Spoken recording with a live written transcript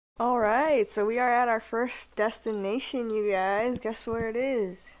Alright, so we are at our first destination, you guys. Guess where it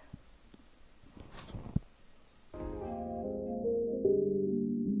is?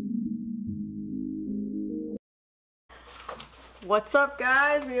 What's up,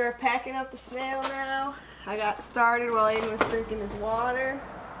 guys? We are packing up the snail now. I got started while Aiden was drinking his water.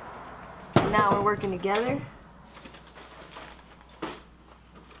 And now we're working together. Good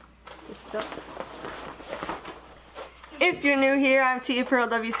stuff. If you're new here, I'm Tia Pearl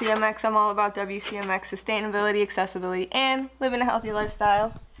WCMX. I'm all about WCMX, sustainability, accessibility, and living a healthy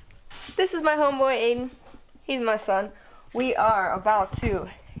lifestyle. This is my homeboy Aiden. He's my son. We are about to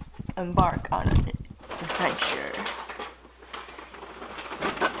embark on an adventure.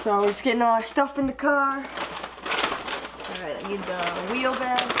 So we're just getting all our stuff in the car. Alright, I need the wheel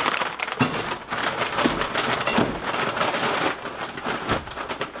bag.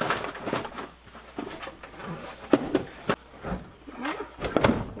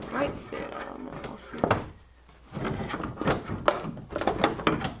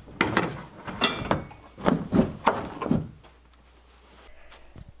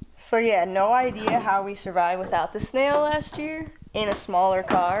 So yeah, no idea how we survived without the snail last year in a smaller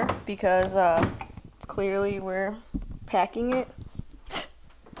car because clearly we're packing it.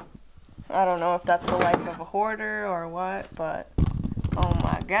 I don't know if that's the life of a hoarder or what, but oh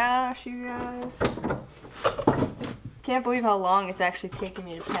my gosh, you guys. Can't believe how long it's actually taken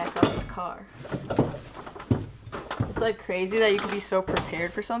me to pack up this car. It's like crazy that you could be so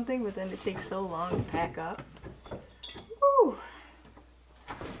prepared for something, but then it takes so long to pack up. Woo!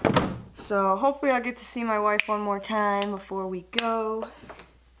 So hopefully I'll get to see my wife one more time before we go.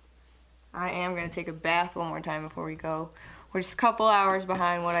 I am going to take a bath one more time before we go. We're just a couple hours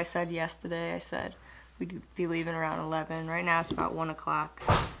behind what I said yesterday. I said we'd be leaving around 11. Right now it's about 1 o'clock.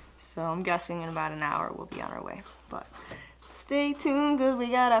 So I'm guessing in about an hour we'll be on our way. But stay tuned because we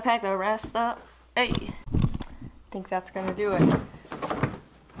got to pack the rest up. Hey! I think that's going to do it.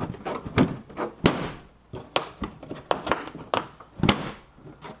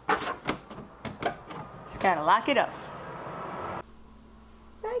 Gotta lock it up.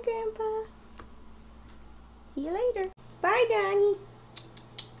 Bye, Grandpa. See you later. Bye, Donnie.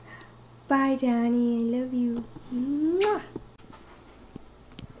 Bye, Donnie. I love you. Mwah.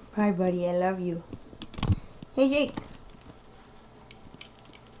 Bye, buddy. I love you. Hey, Jake.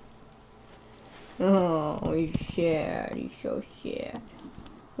 Oh, he's sad. He's so sad.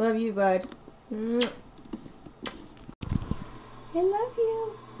 Love you, bud. Mwah. I love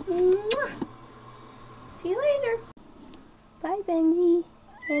you. Mwah. See you later. Bye, Benji.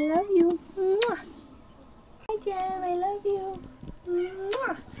 I love you. Mwah. Hi, Jam. I love you.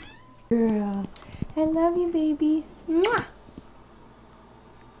 Mwah. Girl. I love you, baby. Mwah.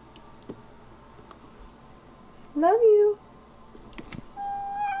 Love you.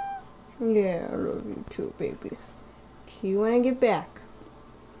 Yeah, I love you too, baby. See you when I get back.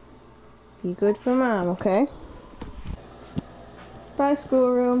 Be good for Mom, okay? Bye,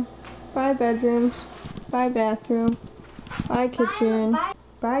 schoolroom. Bye, bedrooms. Bye, bathroom. Bye, kitchen.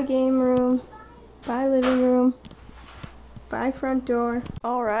 Bye, game room. Bye, living room. Bye, front door.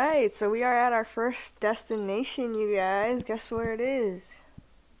 Alright, so we are at our first destination, you guys. Guess where it is?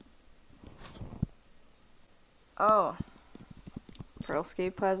 Oh. Pearl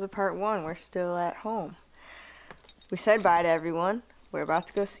Skate Plaza Part 1. We're still at home. We said bye to everyone. We're about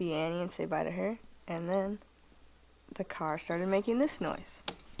to go see Annie and say bye to her. And then the car started making this noise.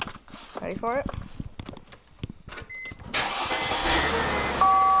 Ready for it?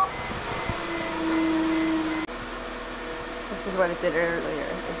 This is what it did earlier.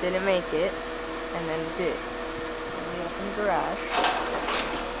 It didn't make it, and then it did. Let me open the garage.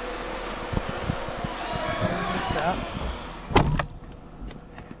 Close this up.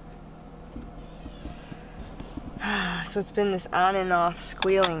 So it's been this on and off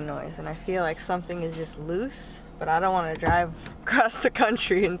squealing noise, and I feel like something is just loose, but I don't want to drive across the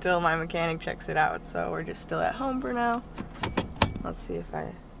country until my mechanic checks it out, so we're just still at home for now. Let's see if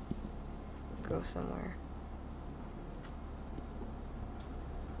I go somewhere.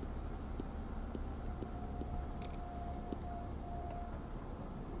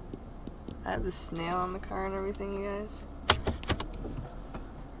 I have the snail on the car and everything, you guys.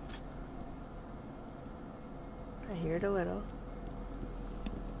 I hear it a little.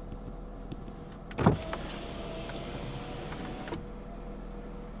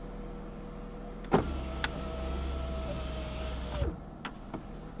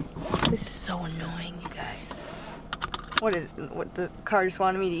 This is so annoying, you guys. What the car just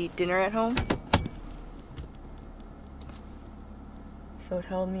wanted me to eat dinner at home? So it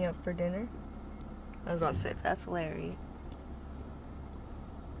held me up for dinner? I was about to say, that's Larry.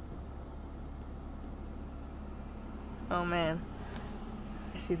 Oh man.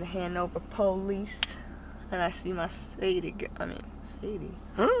 I see the Hanover police. And I see my Sadie, Sadie.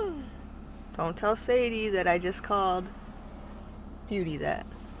 Don't tell Sadie that I just called Beauty that.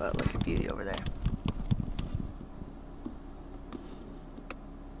 But look at Beauty over there.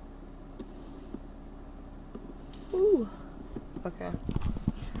 Ooh. Okay.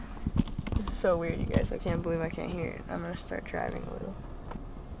 This is so weird, you guys. I can't believe I can't hear it. I'm gonna start driving a little.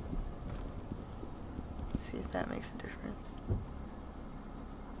 See if that makes a difference.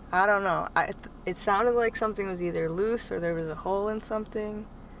 I don't know. It sounded like something was either loose or there was a hole in something.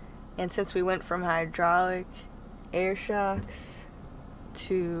 And since we went from hydraulic air shocks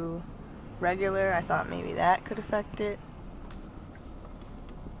to regular, I thought maybe that could affect it.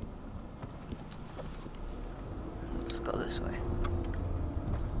 Let's go this way.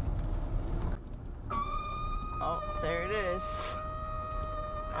 Oh, there it is.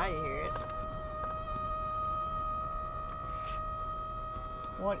 Now you hear it.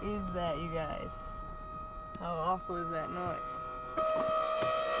 What is that, you guys? How awful is that noise?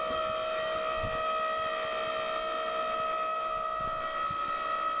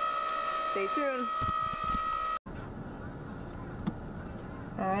 Stay tuned.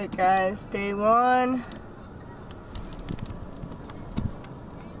 Alright guys, day one.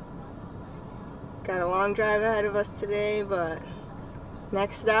 Got a long drive ahead of us today, but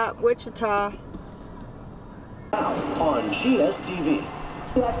next stop, Wichita. On GSTV.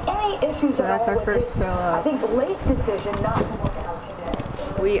 You have any issues So that's our first fill up. I think late decision not to work out today.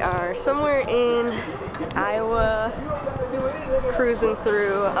 We are somewhere in Iowa, cruising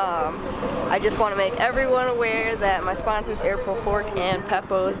through. I just want to make everyone aware that my sponsors, Airpro Fork and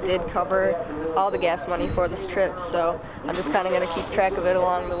Peppo's, did cover all the gas money for this trip, so I'm just kind of going to keep track of it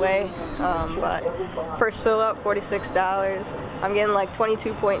along the way. But first fill up, $46. I'm getting like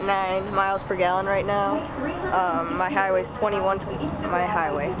 22.9 miles per gallon right now. My car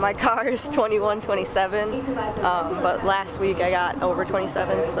is 21.27, but last week I got over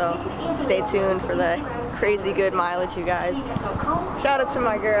 27, so stay tuned for the crazy good mileage, you guys. Shout out to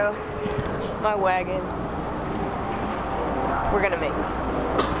my girl, my wagon. We're gonna make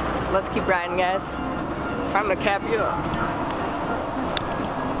it. Let's keep riding, guys. I'm gonna cap you up.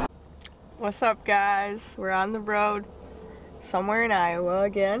 What's up, guys? We're on the road somewhere in Iowa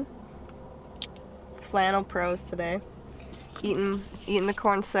again. Flannel Pros today. Eating the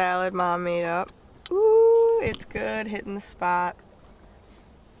corn salad Mom made up. Ooh, it's good, hitting the spot.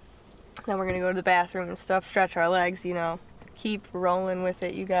 Then we're gonna go to the bathroom and stuff, stretch our legs, you know, keep rolling with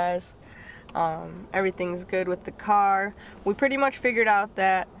it, you guys. Everything's good with the car. We pretty much figured out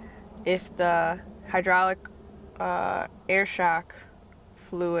that if the hydraulic air shock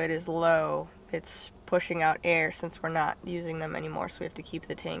fluid is low, it's pushing out air since we're not using them anymore, so we have to keep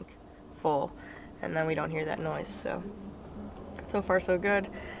the tank full, and then we don't hear that noise. So far so good.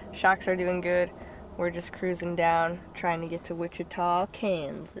 Shocks are doing good. We're just cruising down, trying to get to Wichita,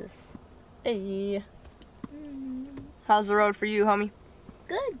 Kansas. Hey. How's the road for you, homie?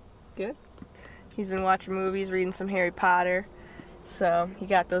 Good. Good. He's been watching movies, reading some Harry Potter. So he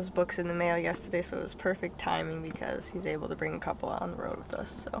got those books in the mail yesterday, so it was perfect timing because he's able to bring a couple on the road with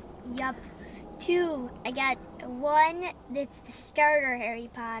us. So. Yup. 2. I got 1 that's the starter Harry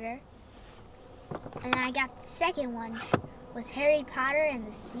Potter. And I got the second one was Harry Potter and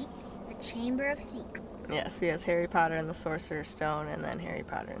the Chamber of Secrets. Yes, he has Harry Potter and the Sorcerer's Stone, and then Harry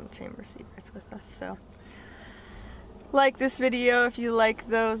Potter and the Chamber of Secrets with us. So, like this video if you like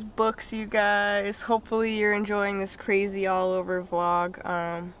those books, you guys. Hopefully you're enjoying this crazy all over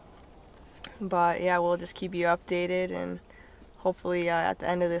vlog. But yeah, we'll just keep you updated, and hopefully at the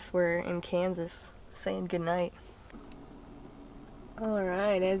end of this we're in Kansas saying goodnight.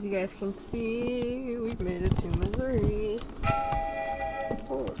 Alright, as you guys can see, we've made it to Missouri.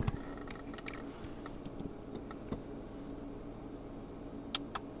 Oh.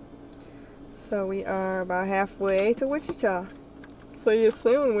 So we are about halfway to Wichita. See you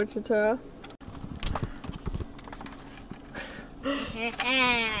soon, Wichita.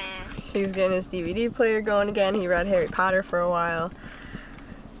 He's getting his DVD player going again. He read Harry Potter for a while.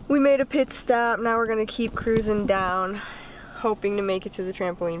 We made a pit stop. Now we're gonna keep cruising down, hoping to make it to the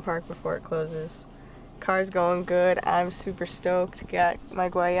trampoline park before it closes. Car's going good. I'm super stoked. Got my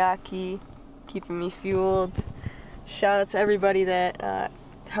Guayaki keeping me fueled. Shout out to everybody that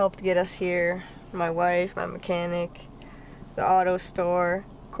helped get us here. My wife, my mechanic, the auto store,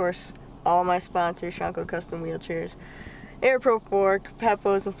 of course all my sponsors, SeanCo Custom Wheelchairs, Airpro Fork,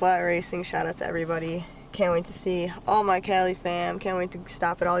 Peppo's, and Flat Racing. Shout out to everybody. Can't wait to see all my Cali fam. Can't wait to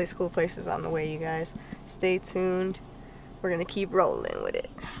stop at all these cool places on the way, you guys. Stay tuned. We're gonna keep rolling with it.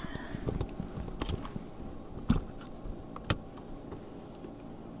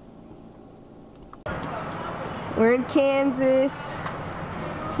 in Kansas.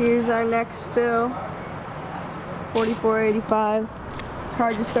 Here's our next fill. 44.85.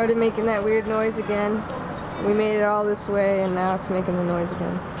 Car just started making that weird noise again. We made it all this way and now it's making the noise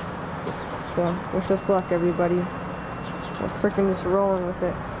again. So wish us luck, everybody. We're freaking just rolling with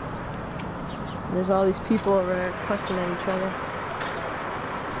it. There's all these people over there cussing at each other.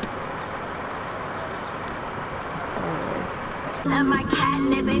 Anyways. My cat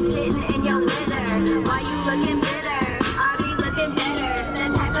living shitting in your litter. Why you looking bitter? I be looking better. The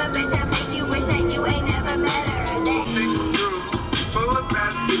type of bitch that make you wish that you ain't never met her.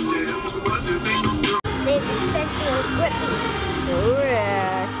 They have special grippies. Oh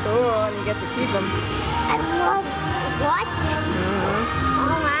yeah, cool. And you get to keep them. I love what?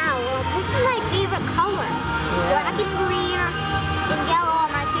 Oh wow, well, this is my favorite color. Black and green and yellow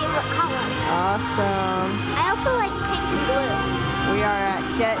are my favorite colors. Awesome. I also like pink and blue. We are at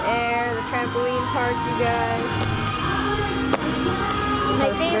Get Air, the trampoline park, you guys. My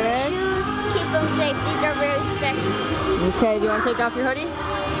favorite shoes, keep them safe. These are very special. Okay, do you want to take off your hoodie?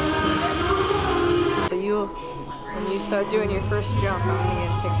 So when you start doing your first jump, I'm going to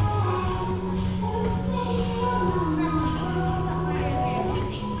get a picture.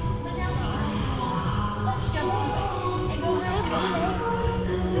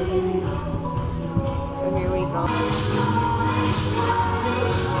 So here we go.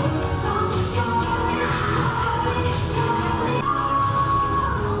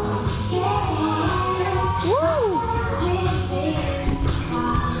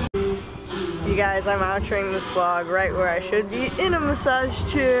 You guys, I'm outroing this vlog right where I should be, in a massage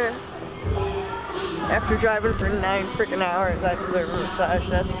chair. After driving for 9 freaking hours, I deserve a massage,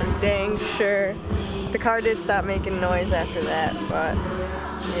 that's for dang sure. The car did stop making noise after that, but,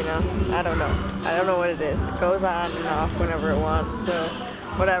 you know, I don't know. I don't know what it is. It goes on and off whenever it wants, so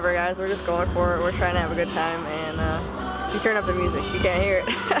whatever, guys. We're just going for it. We're trying to have a good time, and if you turn up the music, you can't hear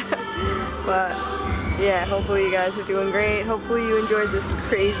it. But yeah, hopefully you guys are doing great. Hopefully you enjoyed this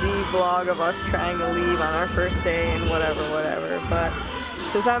crazy vlog of us trying to leave on our first day and whatever. But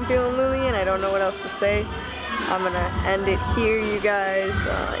since I'm feeling loony and I don't know what else to say, I'm gonna end it here, you guys.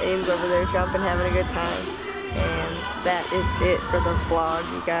 Aiden's over there jumping, having a good time. And that is it for the vlog,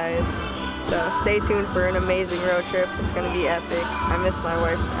 you guys. So stay tuned for an amazing road trip. It's gonna be epic. I miss my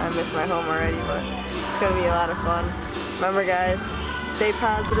wife, I miss my home already, but it's gonna be a lot of fun. Remember, guys, stay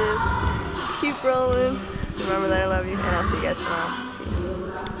positive. Keep rolling. Remember that I love you, and I'll see you guys tomorrow.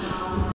 Peace.